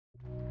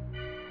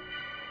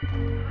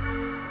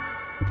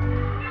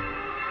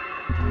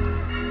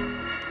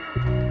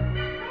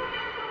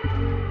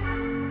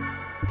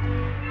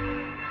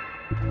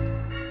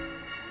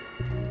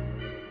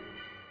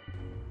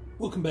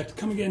Welcome back to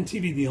Comicgeddon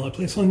TV, the only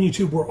place on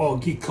YouTube where all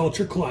geek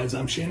culture collides.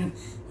 I'm Shannon,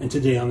 and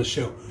today on the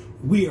show,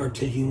 we are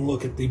taking a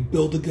look at the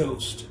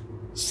Build-A-Ghost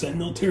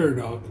Sentinel Terror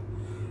Dog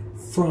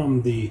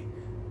from the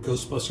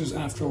Ghostbusters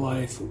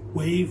Afterlife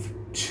Wave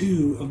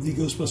 2 of the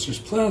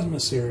Ghostbusters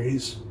Plasma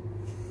series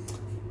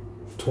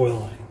toy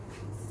line.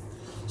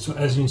 So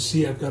as you can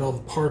see, I've got all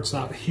the parts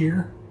out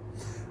here.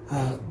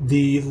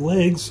 The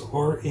legs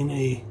are in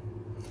a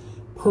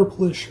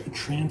purplish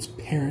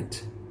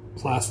transparent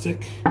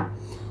plastic.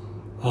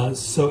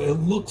 So it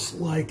looks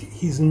like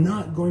he's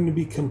not going to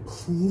be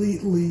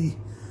completely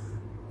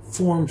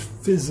formed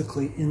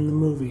physically in the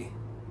movie,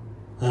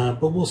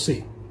 but we'll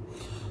see.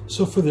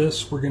 So for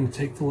this, we're going to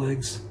take the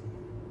legs,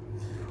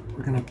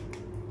 we're going to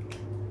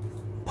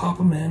pop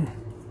them in.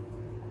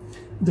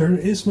 There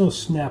is no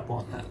snap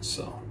on that,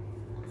 so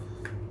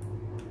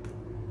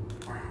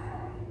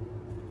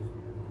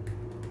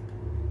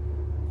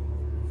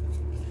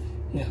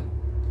yeah,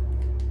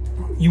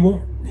 you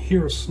won't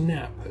hear a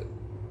snap, it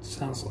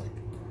sounds like.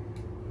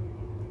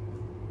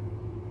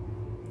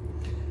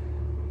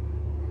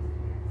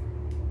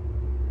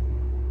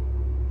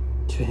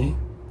 Okay,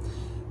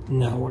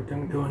 now we're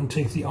going to go ahead and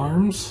take the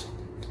arms.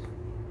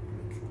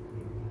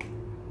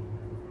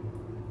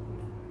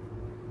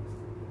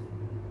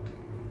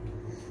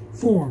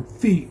 Form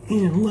feet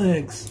and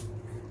legs.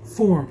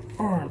 Form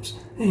arms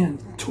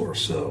and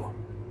torso.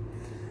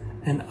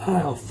 And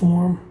I'll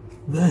form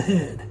the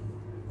head.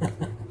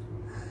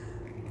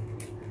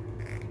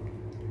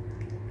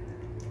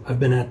 I've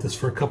been at this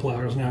for a couple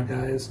hours now,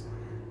 guys.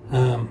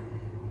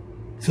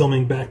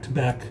 Filming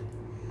back-to-back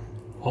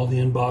all the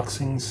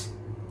unboxings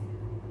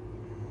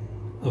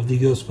of the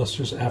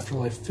Ghostbusters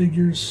Afterlife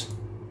figures.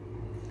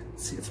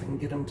 Let's see if I can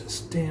get them to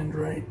stand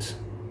right.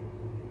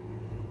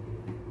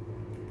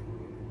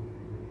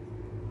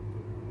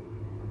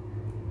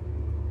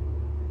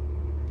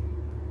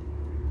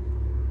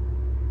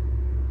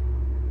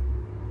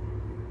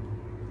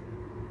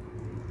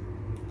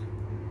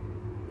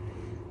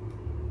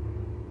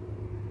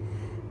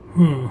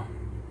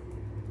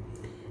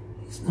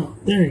 He's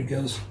not, there he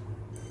goes.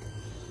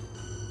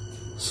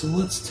 So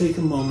let's take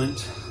a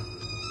moment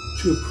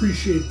to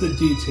appreciate the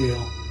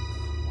detail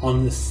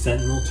on this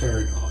Sentinel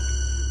Terror Dog.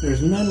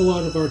 There's not a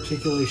lot of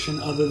articulation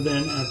other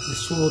than at the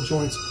swivel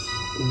joints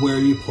where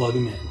you plug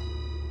them in.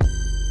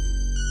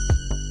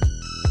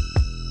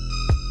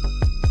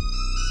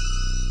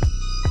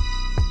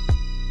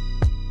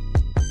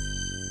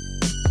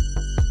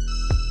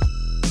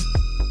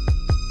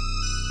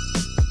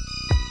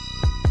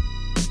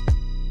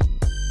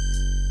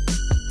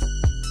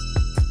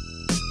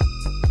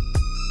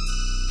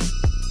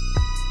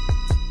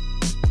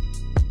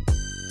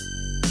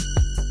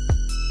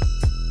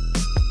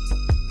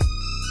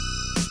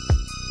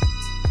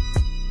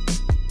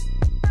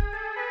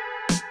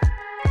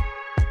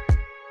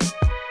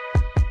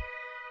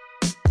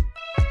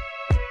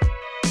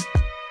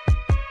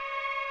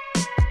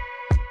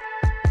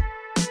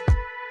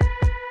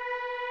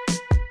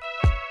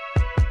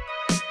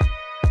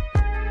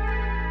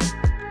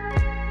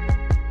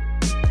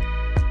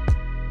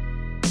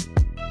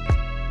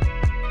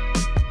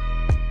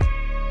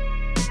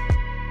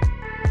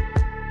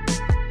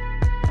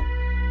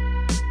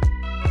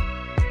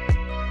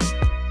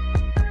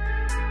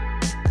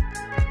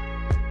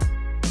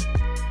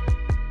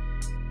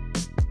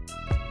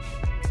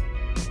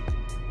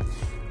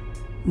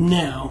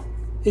 Now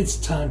it's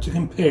time to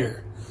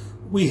compare.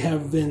 We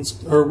have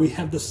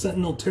the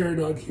Sentinel Terror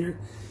Dog here,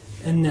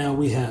 and now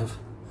we have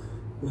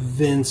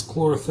Vince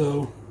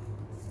Clortho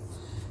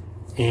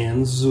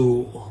and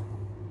Zool.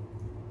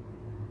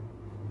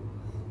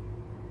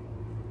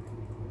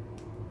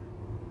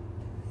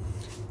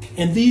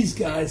 And these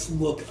guys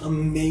look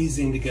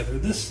amazing together.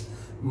 This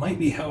might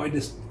be how I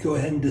just go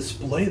ahead and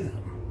display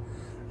them.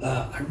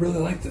 I really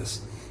like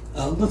this.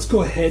 Let's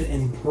go ahead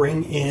and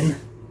bring in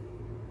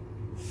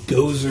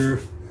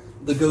Gozer,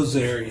 the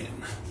Gozerian.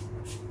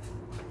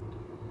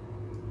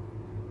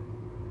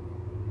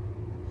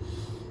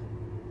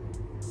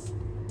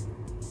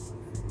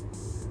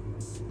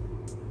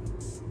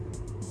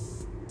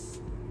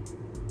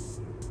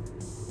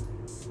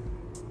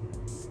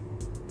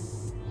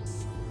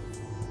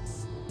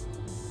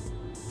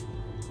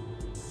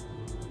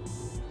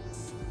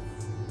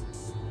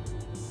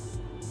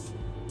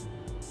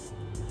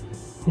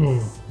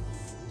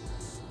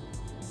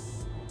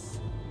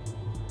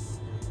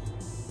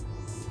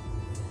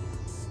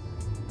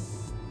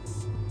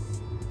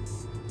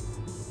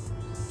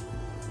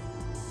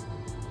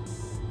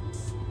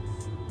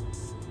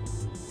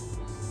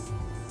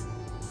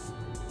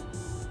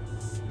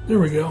 There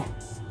we go.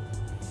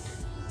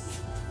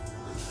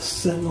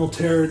 Sentinel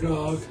Terror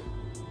Dog,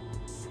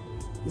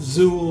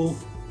 Zool,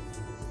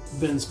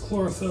 Vince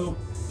Clortho,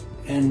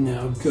 and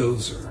now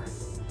Gozer.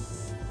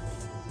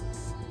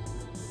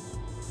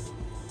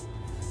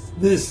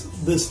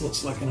 This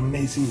looks like an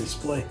amazing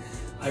display.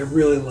 I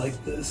really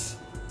like this.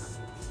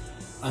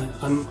 I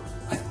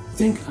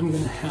think I'm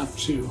gonna have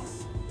to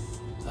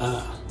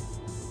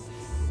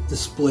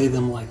display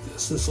them like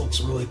this. This looks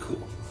really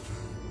cool.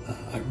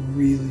 I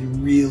really,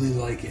 really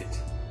like it.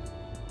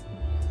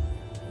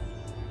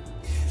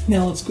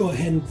 Now let's go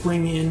ahead and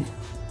bring in,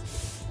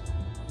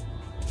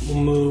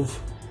 we'll move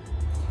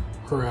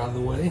her out of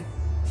the way.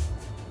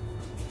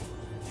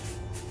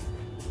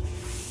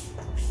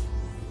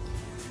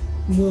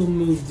 We'll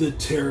move the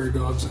Terror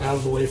Dogs out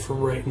of the way for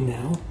right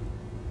now.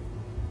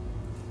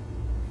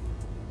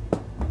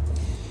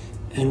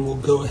 And we'll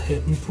go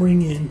ahead and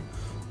bring in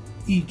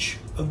each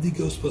of the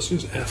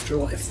Ghostbusters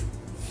Afterlife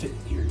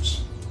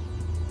figures.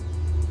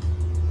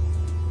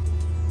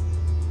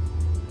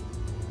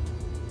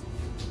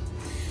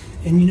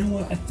 And you know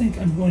what? I think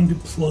I'm going to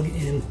plug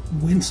in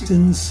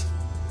Winston's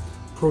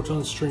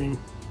proton stream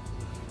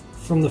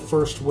from the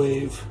first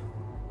wave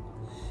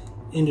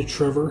into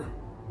Trevor.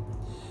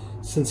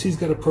 Since he's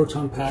got a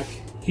proton pack,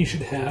 he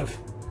should have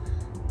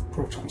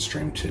proton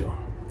stream too.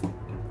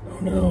 Oh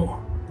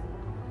no.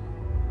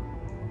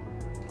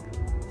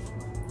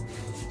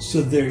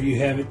 So there you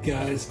have it,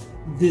 guys.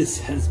 This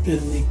has been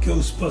the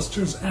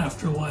Ghostbusters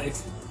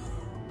Afterlife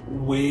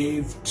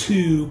Wave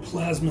 2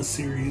 Plasma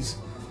Series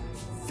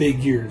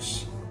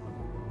figures.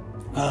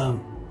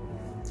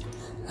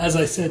 As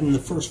I said in the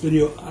first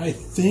video, I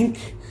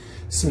think,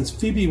 since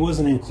Phoebe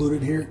wasn't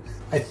included here,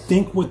 I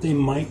think what they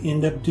might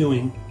end up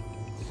doing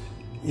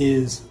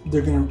is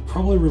they're going to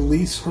probably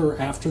release her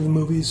after the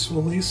movie's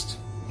released.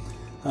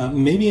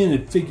 Maybe in a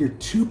figure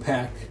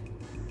 2-pack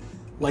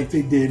like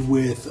they did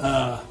with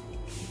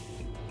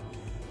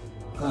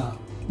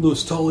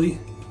Louis Tully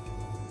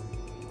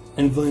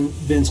and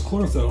Vince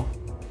Clortho.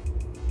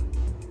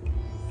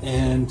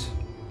 And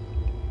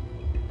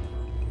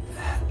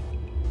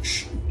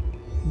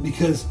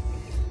because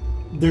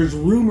there's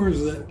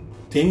rumors that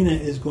Dana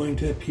is going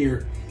to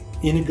appear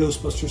in a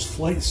Ghostbusters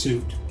flight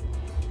suit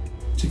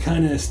to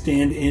kind of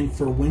stand in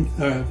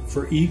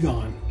for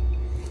Egon.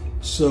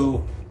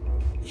 So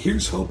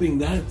here's hoping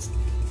that's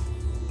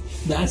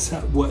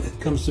what it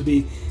comes to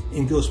be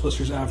in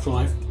Ghostbusters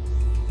Afterlife.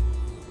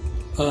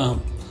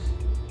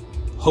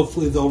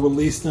 Hopefully they'll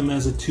release them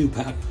as a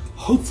 2-pack.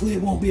 Hopefully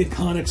it won't be a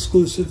con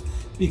exclusive,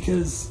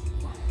 because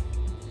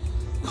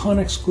con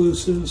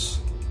exclusives,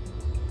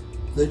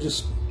 they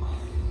just,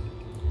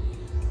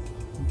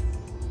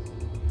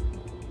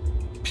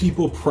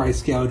 people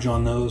price gouge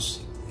on those.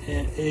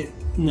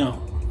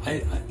 No,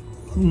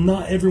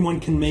 not everyone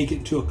can make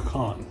it to a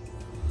con.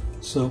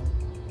 So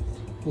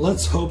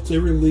let's hope they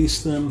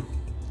release them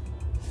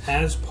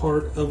as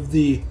part of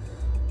the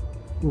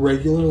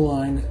regular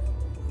line,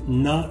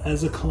 not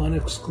as a con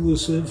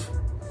exclusive,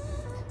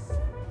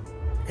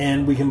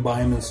 and we can buy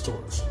them in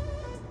stores.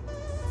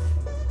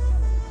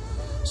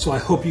 So I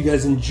hope you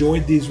guys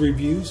enjoyed these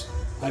reviews.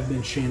 I've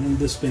been Shannon.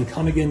 This has been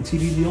Comicgeddon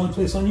TV, the only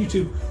place on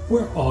YouTube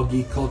where all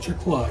geek culture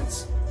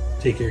collides.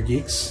 Take care,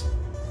 geeks.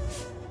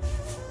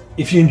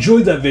 If you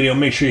enjoyed that video,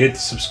 make sure you hit the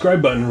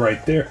subscribe button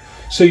right there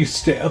so you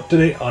stay up to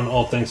date on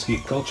all things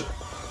geek culture.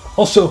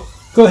 Also,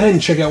 go ahead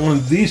and check out one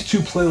of these 2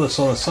 playlists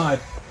on the side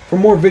for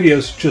more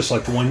videos just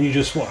like the one you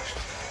just watched.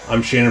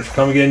 I'm Shannon for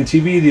Comicgeddon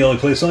TV, the only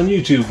place on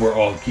YouTube where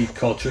all geek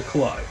culture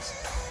collides.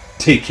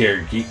 Take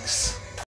care, geeks.